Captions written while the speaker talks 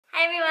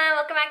Hi everyone,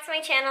 welcome back to my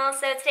channel.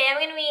 So today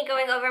I'm going to be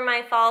going over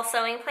my fall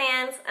sewing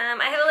plans.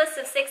 I have a list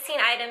of 16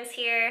 items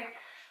here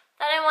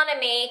that I want to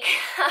make,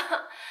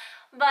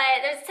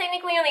 but there's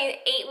technically only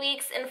 8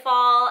 weeks in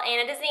fall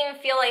and it doesn't even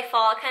feel like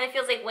fall. It kind of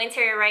feels like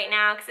winter right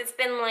now because it's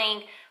been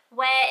like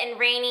wet and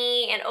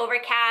rainy and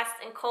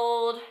overcast and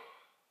cold.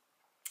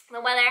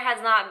 The weather has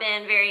not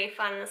been very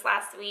fun this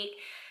last week.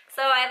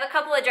 So I have a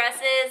couple of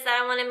dresses that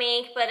I want to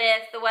make, but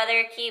if the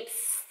weather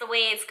keeps the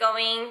way it's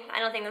going,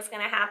 I don't think that's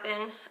going to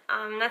happen.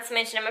 Not to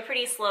mention I'm a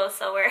pretty slow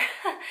sewer.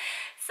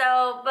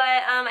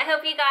 I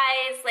hope you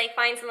guys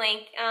find some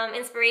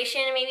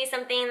inspiration, maybe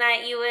something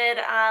that you would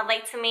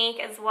like to make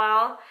as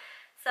well.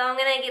 So I'm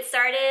going to get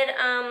started.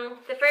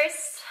 The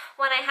first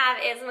one I have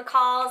is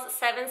McCall's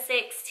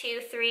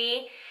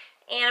 7623.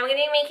 And I'm going to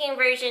be making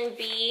version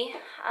B.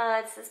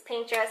 It's this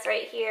pink dress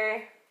right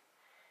here.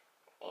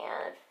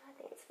 And I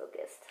think it's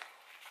focused.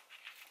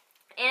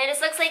 And it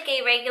just looks like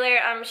a regular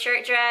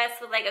shirt dress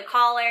with like a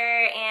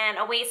collar and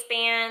a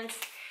waistband.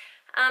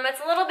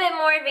 It's a little bit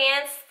more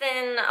advanced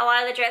than a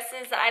lot of the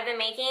dresses that I've been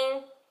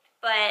making,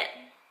 but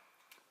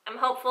I'm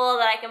hopeful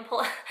that I can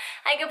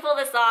pull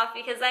this off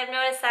because I've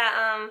noticed that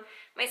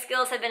my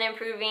skills have been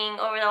improving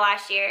over the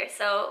last year.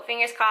 So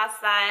fingers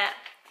crossed that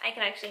I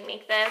can actually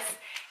make this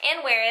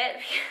and wear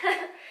it.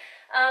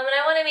 And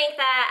I want to make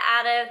that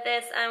out of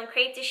this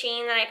crepe de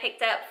chine that I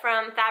picked up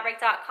from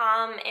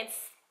fabric.com.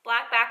 It's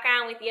black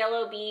background with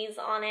yellow bees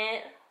on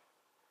it.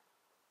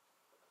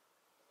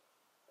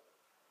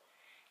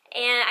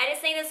 And I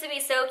just think this would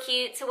be so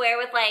cute to wear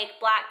with like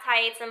black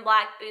tights and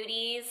black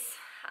booties.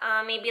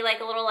 Maybe like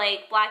a little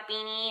like black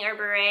beanie or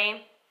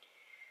beret.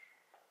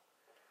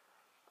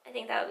 I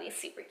think that would be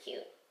super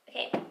cute.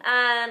 Okay,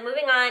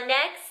 moving on.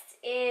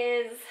 Next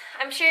is,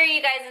 I'm sure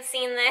you guys have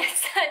seen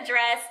this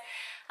dress.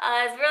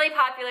 It's really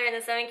popular in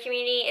the sewing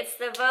community. It's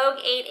the Vogue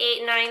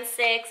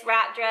 8896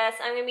 wrap dress.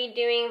 I'm going to be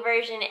doing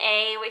version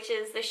A, which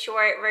is the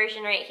short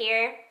version right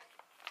here.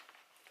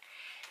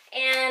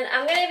 And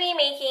I'm going to be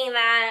making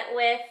that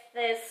with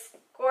this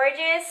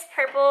gorgeous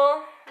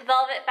purple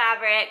velvet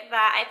fabric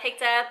that I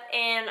picked up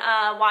in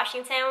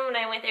Washington when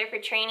I went there for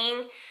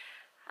training.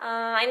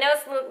 I know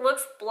it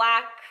looks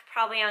black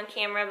probably on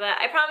camera,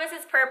 but I promise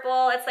it's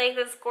purple. It's like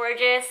this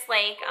gorgeous,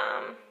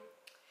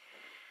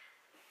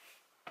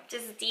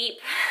 just deep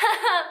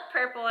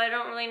purple. I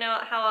don't really know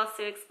how else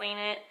to explain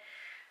it.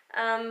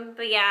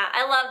 But yeah,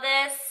 I love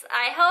this.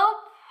 I hope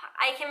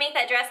I can make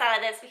that dress out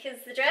of this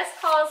because the dress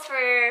calls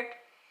for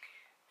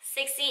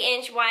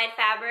 60-inch wide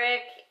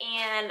fabric,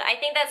 and I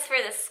think that's for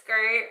the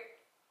skirt.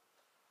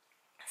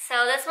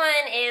 So this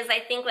one is, I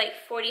think, like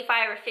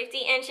 45 or 50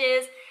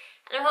 inches.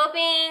 And I'm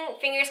hoping,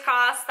 fingers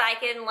crossed, that I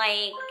can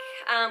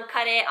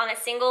cut it on a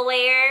single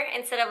layer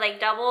instead of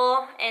like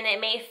double, and it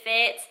may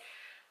fit.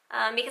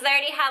 Because I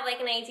already have like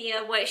an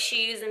idea of what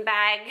shoes and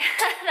bag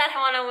that I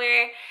want to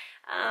wear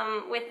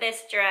with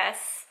this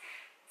dress.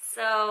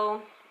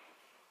 So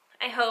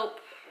I hope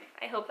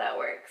that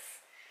works.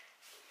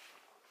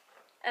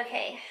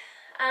 Okay,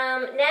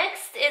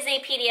 next is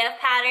a PDF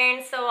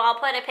pattern, so I'll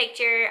put a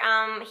picture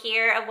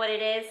here of what it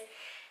is.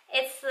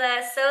 It's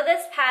the Sew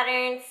This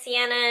Pattern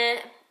Sienna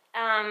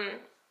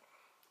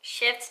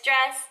shift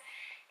dress,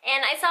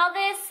 and I saw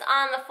this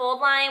on the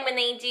Fold line when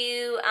they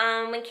do,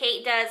 when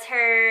Kate does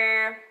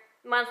her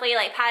monthly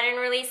pattern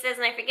releases,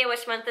 and I forget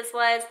which month this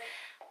was,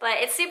 but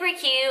it's super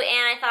cute,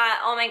 and I thought,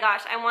 oh my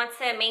gosh, I want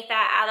to make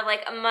that out of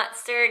like a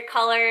mustard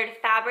colored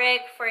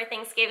fabric for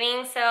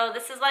Thanksgiving. So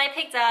this is what I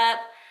picked up.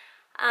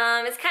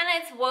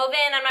 It's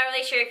woven. I'm not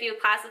really sure if you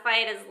would classify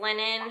it as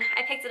linen.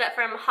 I picked it up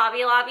from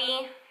Hobby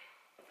Lobby.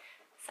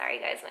 Sorry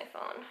guys, my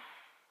phone.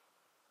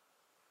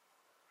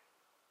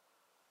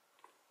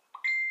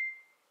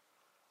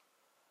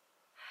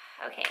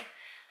 Okay,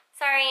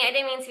 sorry, I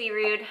didn't mean to be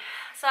rude.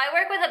 So I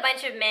work with a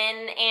bunch of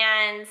men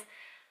and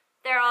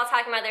they're all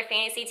talking about their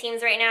fantasy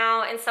teams right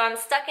now, and so I'm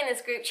stuck in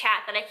this group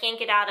chat that I can't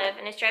get out of,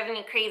 and it's driving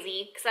me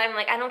crazy because I'm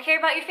like, I don't care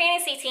about your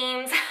fantasy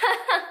teams.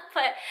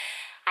 But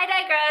I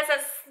digress.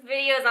 This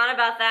video is not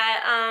about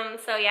that.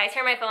 So yeah, I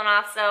turned my phone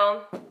off,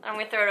 so I'm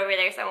gonna throw it over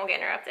there so I won't get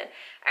interrupted.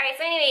 Alright,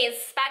 so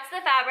anyways, back to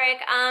the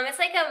fabric.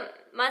 It's like a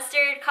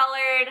mustard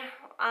colored,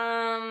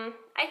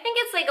 I think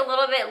it's like a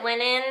little bit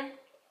linen,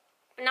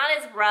 but not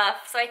as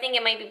rough, so I think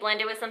it might be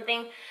blended with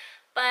something.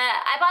 But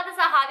I bought this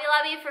at Hobby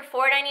Lobby for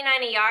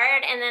 $4.99 a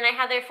yard, and then I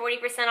have their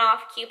 40%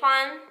 off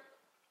coupon.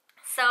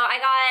 So I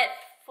got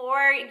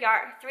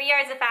 3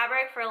 yards of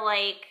fabric for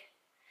like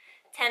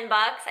 $10.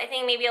 I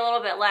think maybe a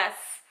little bit less.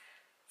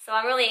 So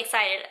I'm really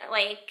excited. I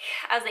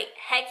was like,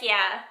 heck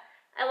yeah.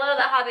 I love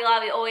that Hobby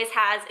Lobby always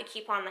has a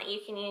coupon that you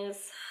can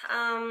use.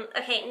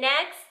 Okay,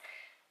 next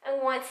I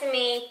want to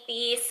make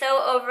the Sew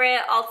Over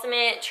It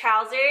Ultimate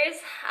Trousers.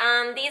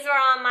 These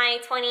were on my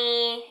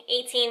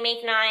 2018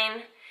 Make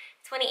 9.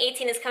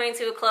 2018 is coming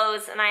to a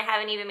close and I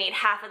haven't even made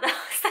half of those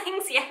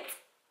things yet.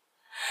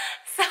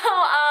 So,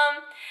 I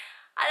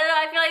don't know,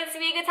 I feel like this would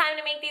be a good time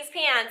to make these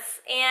pants.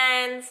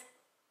 And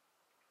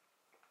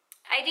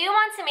I do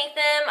want to make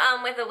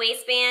them with a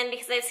waistband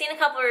because I've seen a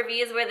couple of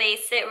reviews where they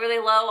sit really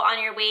low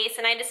on your waist,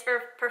 and I just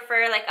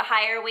prefer like a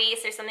higher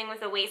waist or something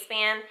with a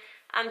waistband,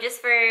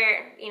 just for,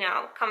 you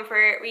know,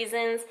 comfort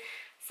reasons.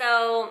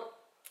 So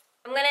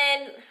I'm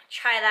gonna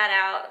try that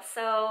out.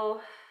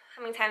 So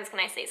how many times can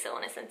I say so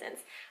in a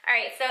sentence? All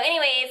right, so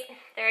anyways,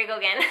 there we go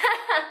again.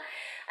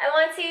 I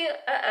want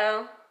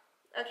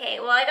to, okay,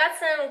 well I got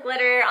some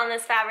glitter on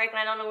this fabric and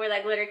I don't know where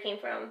that glitter came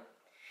from.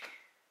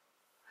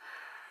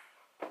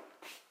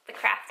 The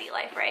crafty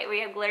life, right? Where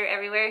you have glitter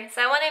everywhere.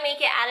 So I want to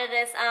make it out of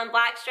this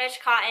black stretch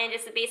cotton,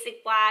 just a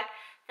basic black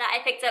that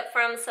I picked up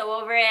from Sew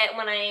Over It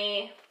when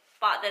I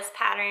bought this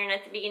pattern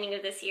at the beginning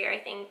of this year, I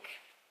think.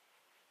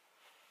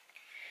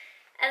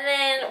 And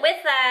then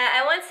with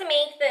that, I want to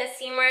make the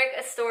Seamwork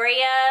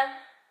Astoria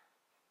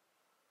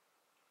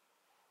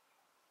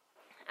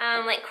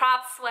like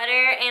crop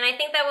sweater, and I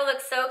think that will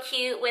look so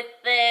cute with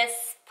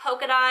this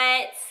polka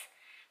dot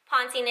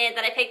ponte knit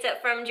that I picked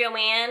up from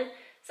Joann.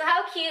 So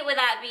how cute would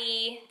that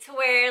be to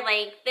wear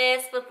like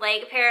this with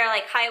like a pair of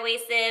like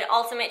high-waisted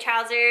ultimate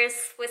trousers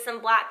with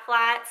some black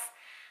flats?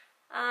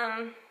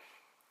 I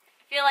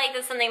feel like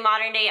this is something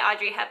modern day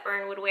Audrey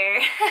Hepburn would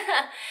wear.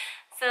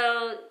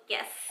 So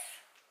yes.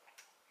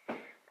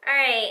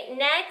 Alright,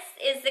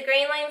 next is the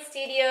Grainline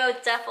Studio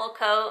duffel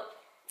coat.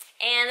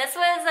 And this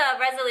was a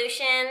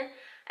resolution.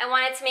 I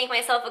wanted to make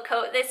myself a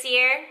coat this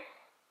year.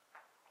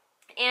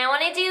 And I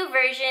want to do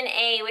version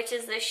A, which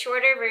is the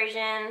shorter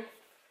version.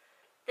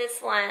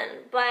 This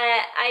one,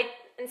 but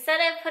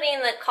instead of putting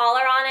the collar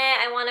on it,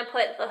 I want to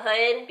put the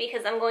hood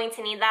because I'm going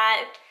to need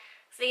that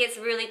because it gets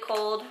really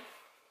cold.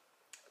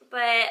 But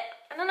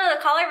I don't know,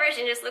 the collar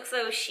version just looks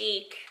so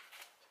chic.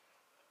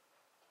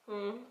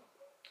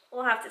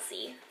 We'll have to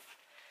see.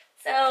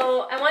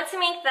 So I want to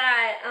make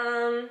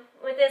that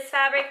with this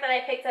fabric that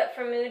I picked up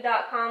from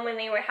mood.com when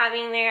they were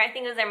having their, I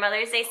think it was their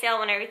Mother's Day sale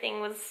when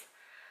everything was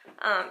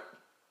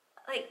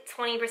like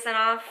 20%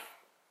 off.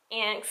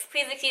 And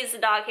please excuse the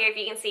dog here if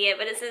you can see it,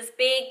 but it's this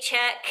big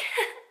check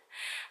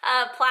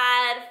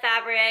plaid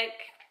fabric.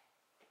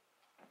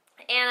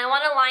 And I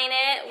want to line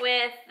it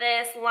with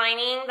this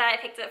lining that I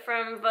picked up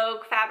from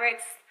Vogue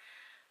Fabrics.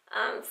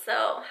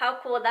 So how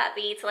cool would that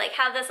be to like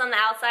have this on the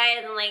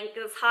outside and like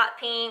this hot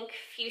pink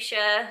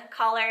fuchsia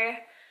color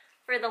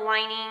for the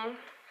lining.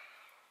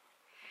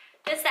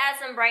 Just to add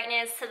some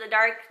brightness to the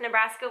dark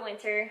Nebraska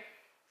winter.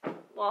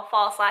 Well,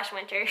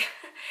 fall/winter.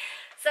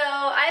 So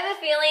I have a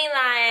feeling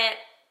that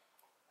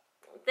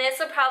this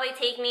will probably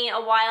take me a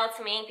while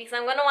to make because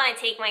I'm going to want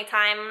to take my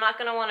time. I'm not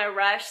going to want to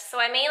rush. So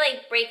I may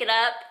like break it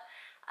up.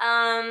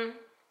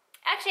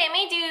 Actually, I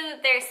may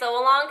do their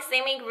sew-along because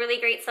they make really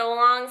great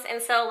sew-alongs.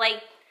 And so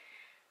like,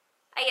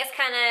 I guess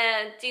kind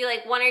of do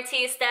like 1 or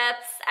 2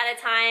 steps at a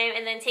time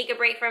and then take a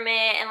break from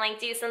it and like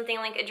do something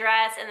like a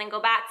dress and then go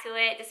back to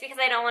it just because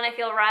I don't want to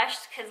feel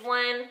rushed because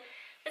 1,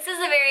 this is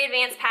a very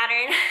advanced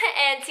pattern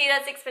and 2,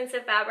 that's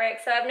expensive fabric.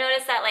 So I've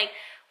noticed that like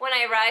when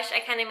I rush, I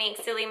kind of make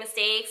silly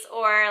mistakes,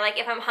 or like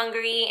if I'm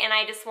hungry and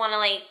I just want to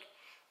like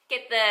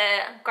get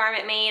the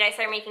garment made, I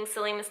start making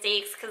silly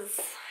mistakes because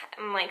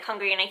I'm like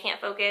hungry and I can't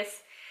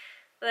focus.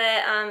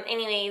 But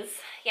anyways,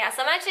 yeah,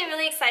 so I'm actually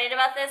really excited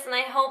about this and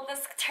I hope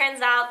this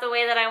turns out the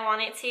way that I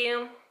want it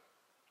to.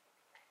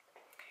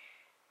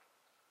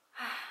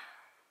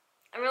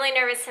 I'm really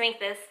nervous to make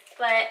this,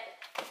 but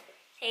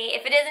hey,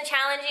 if it doesn't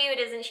challenge you,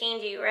 it doesn't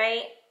change you,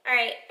 right?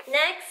 Alright,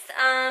 next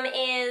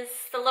is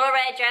the Little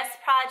Red Dress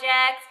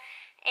project,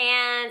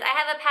 and I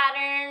have a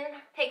pattern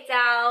picked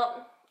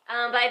out,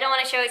 but I don't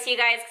want to show it to you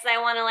guys because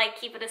I want to like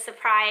keep it a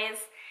surprise.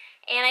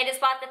 And I just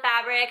bought the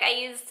fabric. I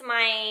used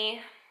my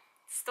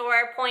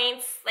store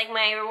points, like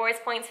my rewards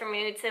points from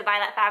Mood to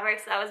buy that fabric,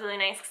 so that was really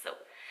nice. So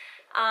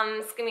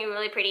it's gonna be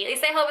really pretty. At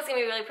least I hope it's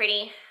gonna be really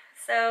pretty.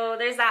 So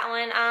there's that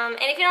one. And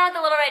if you know what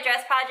the Little Red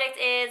Dress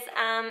project is,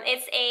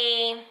 it's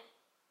a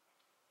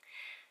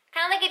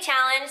kind of like a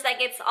challenge that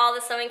gets all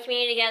the sewing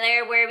community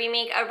together where we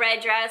make a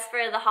red dress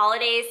for the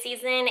holiday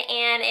season,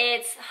 and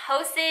it's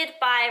hosted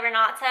by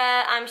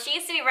Renata. She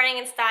used to be running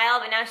in Style,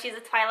 but now she's a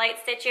Twilight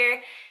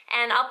Stitcher,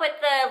 and I'll put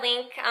the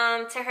link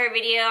to her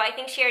video. I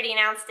think she already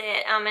announced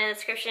it in the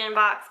description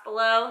box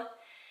below.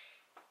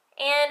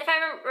 And if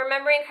I'm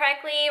remembering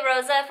correctly,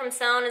 Rosa from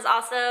Sewn is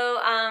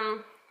also, I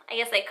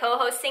guess, like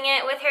co-hosting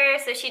it with her,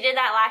 so she did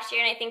that last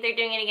year, and I think they're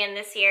doing it again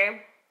this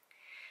year.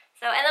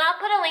 So, and then I'll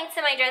put a link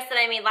to my dress that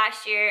I made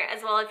last year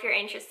as well if you're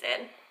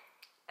interested.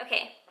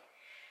 Okay,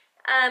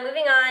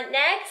 moving on.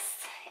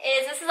 Next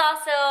is, this is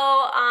also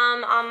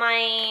on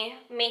my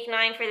Make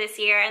 9 for this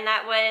year, and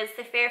that was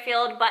the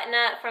Fairfield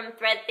button-up from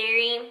Thread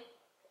Theory.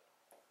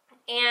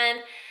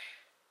 And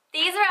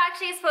these were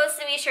actually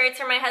supposed to be shirts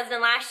for my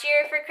husband last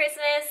year for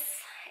Christmas.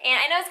 And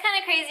I know it's kind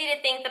of crazy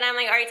to think that I'm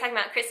like already talking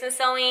about Christmas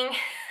sewing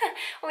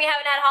when we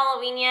haven't had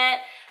Halloween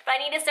yet, but I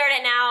need to start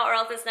it now or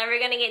else it's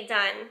never going to get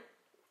done.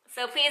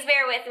 So please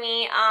bear with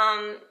me.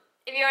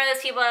 If you're one of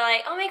those people that are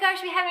like, oh my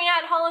gosh, we haven't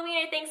had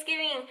Halloween or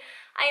Thanksgiving.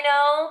 I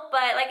know,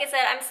 but like I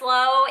said, I'm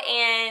slow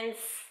and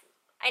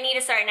I need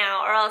to start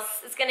now, or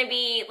else it's gonna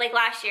be like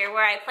last year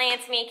where I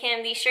planned to make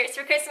him these shirts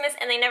for Christmas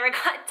and they never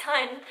got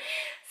done.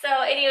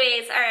 So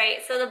anyways, alright,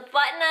 so the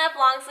button-up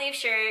long sleeve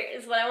shirt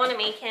is what I want to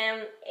make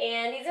him,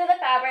 and these are the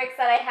fabrics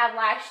that I had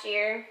last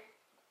year.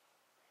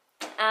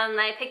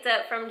 I picked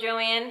up from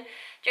Joann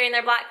during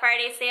their Black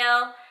Friday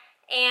sale,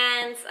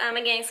 and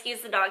again,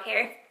 excuse the dog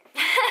hair.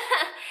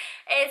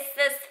 It's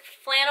this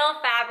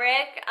flannel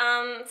fabric.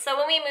 So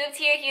when we moved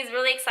here, he was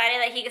really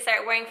excited that he could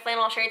start wearing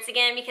flannel shirts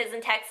again, because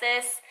in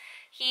Texas,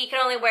 he could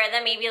only wear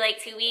them maybe like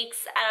 2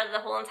 weeks out of the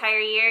whole entire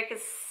year,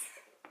 because,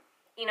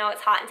 you know,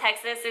 it's hot in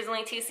Texas. There's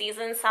only 2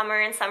 seasons, summer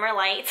and summer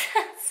light.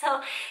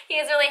 So he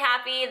was really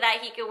happy that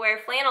he could wear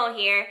flannel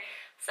here.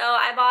 So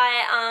I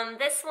bought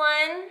this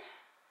one,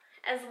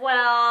 as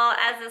well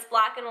as this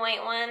black and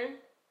white one.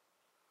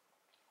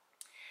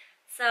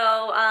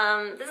 So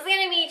this is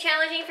going to be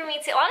challenging for me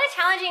too. A lot of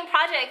challenging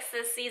projects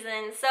this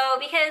season. So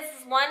because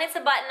one, it's a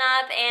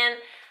button-up, and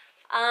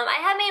I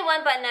had made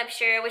one button-up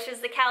shirt, which was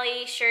the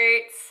Cali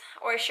shirt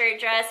or shirt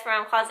dress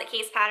from Closet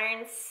Case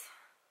Patterns.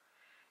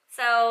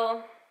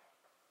 So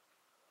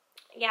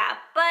yeah,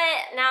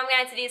 but now I'm going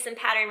to have to do some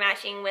pattern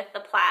matching with the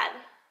plaid.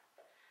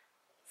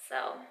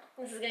 So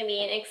this is going to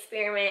be an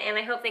experiment, and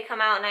I hope they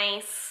come out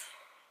nice.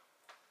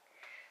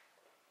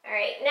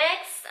 Alright,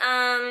 next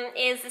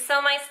is the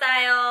Sew My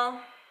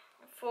Style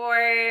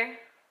for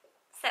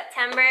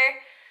September.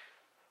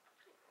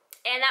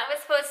 And that was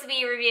supposed to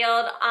be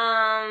revealed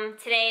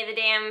today, the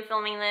day I'm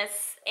filming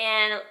this.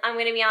 And I'm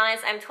going to be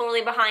honest, I'm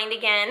totally behind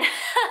again.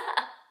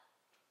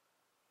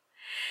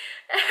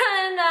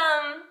 And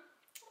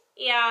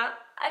yeah,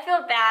 I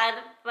feel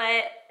bad,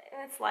 but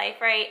it's life,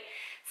 right?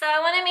 So I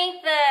want to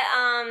make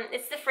the,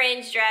 it's the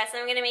fringe dress.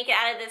 I'm going to make it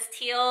out of this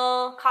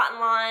teal cotton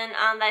lawn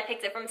that I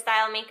picked up from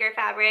Style Maker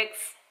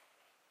Fabrics.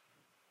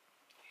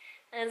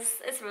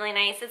 It's really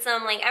nice. It's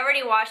like, I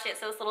already washed it,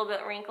 so it's a little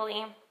bit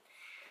wrinkly.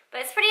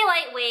 But it's pretty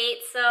lightweight,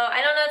 so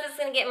I don't know if this is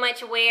going to get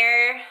much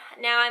wear.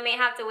 Now I may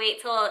have to wait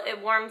till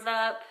it warms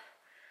up,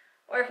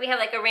 or if we have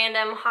like a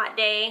random hot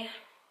day.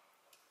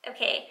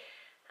 Okay,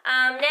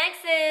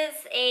 next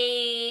is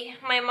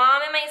my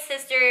mom and my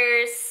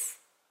sister's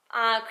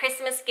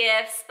Christmas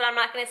gifts, but I'm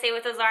not going to say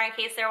what those are in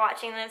case they're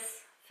watching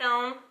this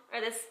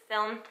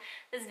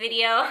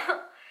video.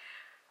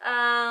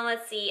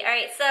 Let's see.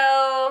 Alright,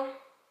 so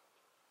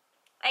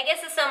I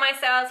guess the Sew My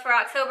Style is for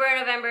October,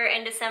 November,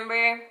 and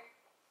December.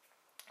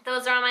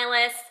 Those are on my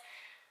list.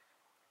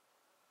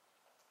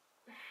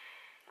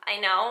 I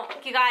know,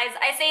 you guys,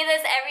 I say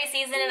this every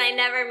season and I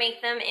never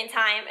make them in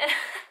time.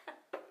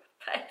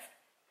 But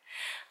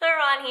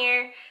they're on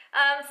here.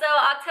 So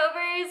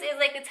October's is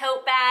like a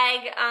tote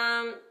bag.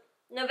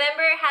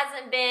 November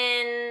hasn't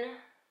been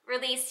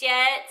released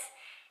yet.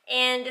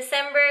 And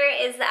December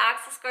is the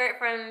Axel skirt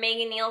from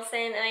Megan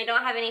Nielsen, and I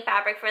don't have any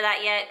fabric for that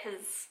yet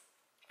because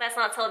that's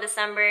not till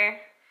December.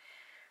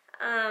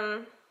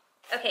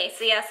 Okay,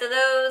 so yeah, so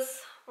those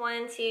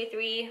 1, 2,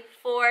 3,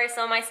 4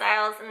 Sew My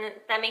Styles, and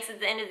that makes it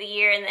the end of the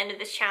year and the end of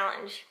this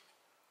challenge.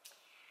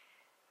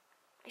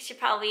 I should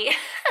probably have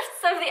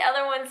some of the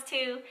other ones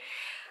too.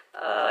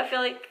 I feel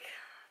like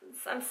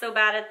I'm so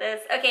bad at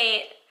this.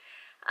 Okay,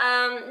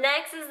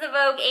 next is the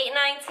Vogue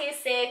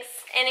 8926,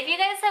 and if you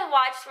guys have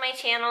watched my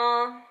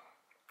channel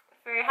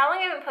for how long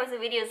I haven't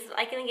posted videos,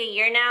 I think a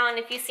year now, and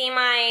if you see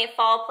my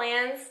fall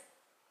plans,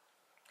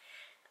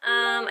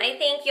 I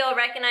think you'll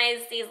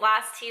recognize these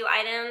last 2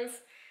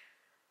 items.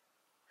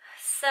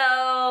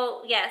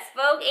 So yes,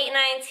 Vogue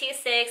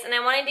 8926, and I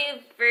want to do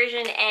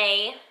version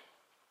A,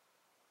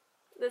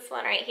 this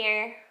one right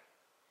here,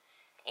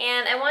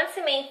 and I want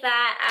to make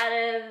that out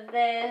of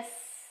this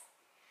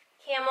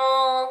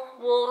camel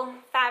wool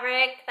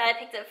fabric that I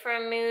picked up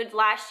from Mood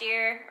last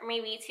year, or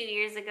maybe 2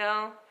 years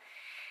ago.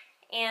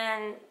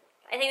 And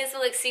I think this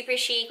will look super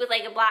chic with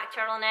like a black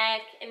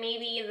turtleneck and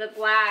maybe the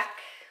black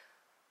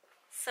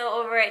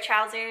sew over it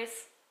trousers.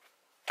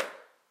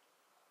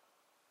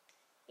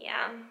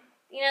 Yeah,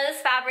 you know,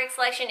 this fabric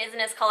selection isn't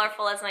as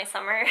colorful as my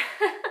summer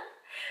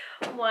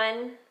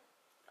one.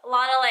 A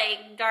lot of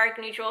like dark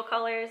neutral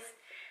colors.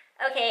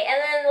 Okay,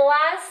 and then the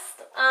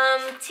last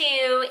 2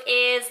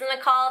 is the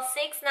McCall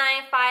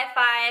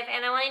 6955,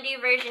 and I want to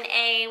do version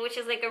A, which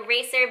is like a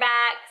racer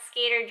back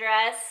skater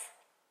dress.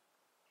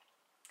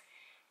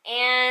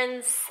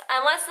 And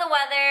unless the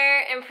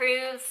weather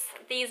improves,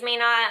 these may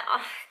not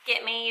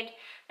get made.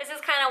 This is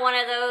kind of one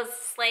of those,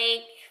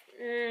 like,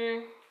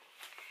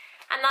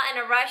 I'm not in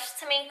a rush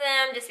to make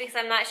them just because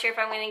I'm not sure if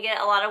I'm going to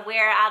get a lot of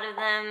wear out of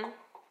them.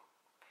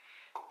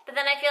 But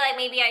then I feel like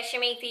maybe I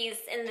should make these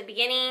in the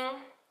beginning,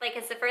 like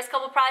it's the first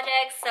couple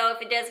projects, so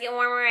if it does get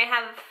warmer, I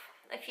have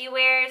a few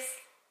wears.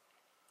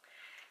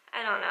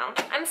 I don't know.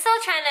 I'm still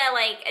trying to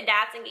like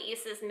adapt and get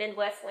used to this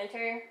Midwest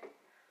winter.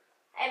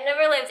 I've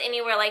never lived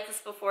anywhere like this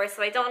before,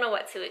 so I don't know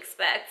what to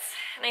expect.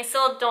 And I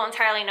still don't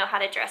entirely know how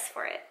to dress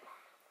for it.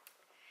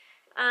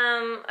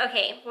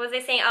 Okay, what was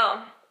I saying?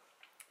 Oh,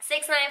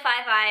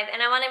 6955,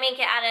 and I want to make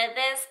it out of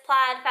this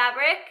plaid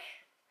fabric.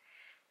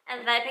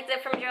 And that I picked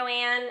up from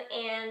Joann,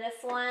 and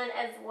this one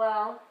as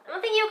well. I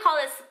don't think you would call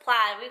this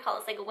plaid. We call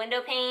this like a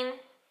window pane.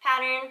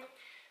 pattern.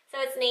 So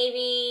it's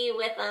navy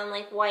with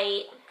like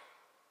white.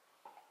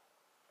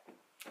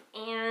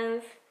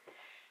 And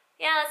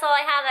yeah, that's all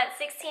I have. That's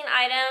 16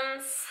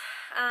 items.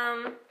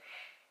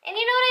 And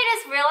you know what I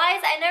just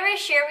realized? I never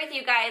share with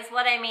you guys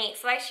what I make,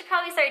 so I should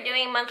probably start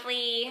doing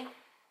monthly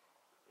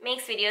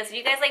makes videos. If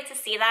you guys like to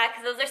see that,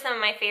 because those are some of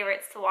my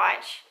favorites to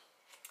watch.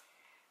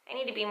 I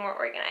need to be more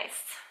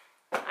organized.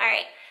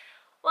 Alright,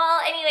 well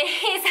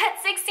anyways,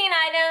 that's 16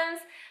 items.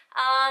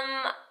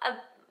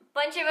 A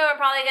bunch of them are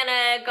probably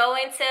gonna go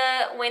into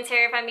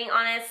winter, if I'm being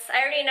honest.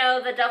 I already know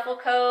the duffel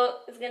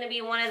coat is gonna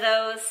be one of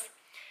those,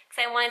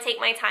 because I want to take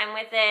my time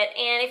with it.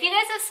 And if you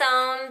guys have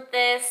sewn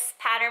this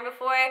pattern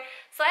before,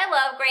 so I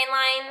love grain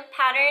line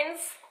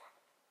patterns,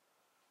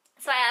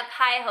 so I have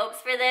high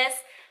hopes for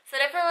this. So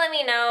definitely let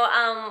me know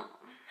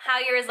how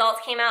your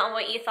results came out and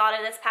what you thought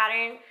of this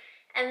pattern.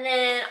 And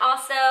then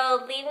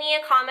also leave me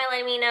a comment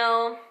letting me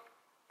know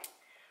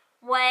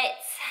what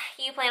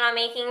you plan on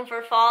making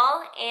for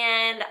fall,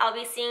 and I'll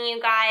be seeing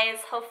you guys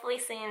hopefully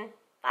soon.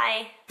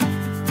 Bye.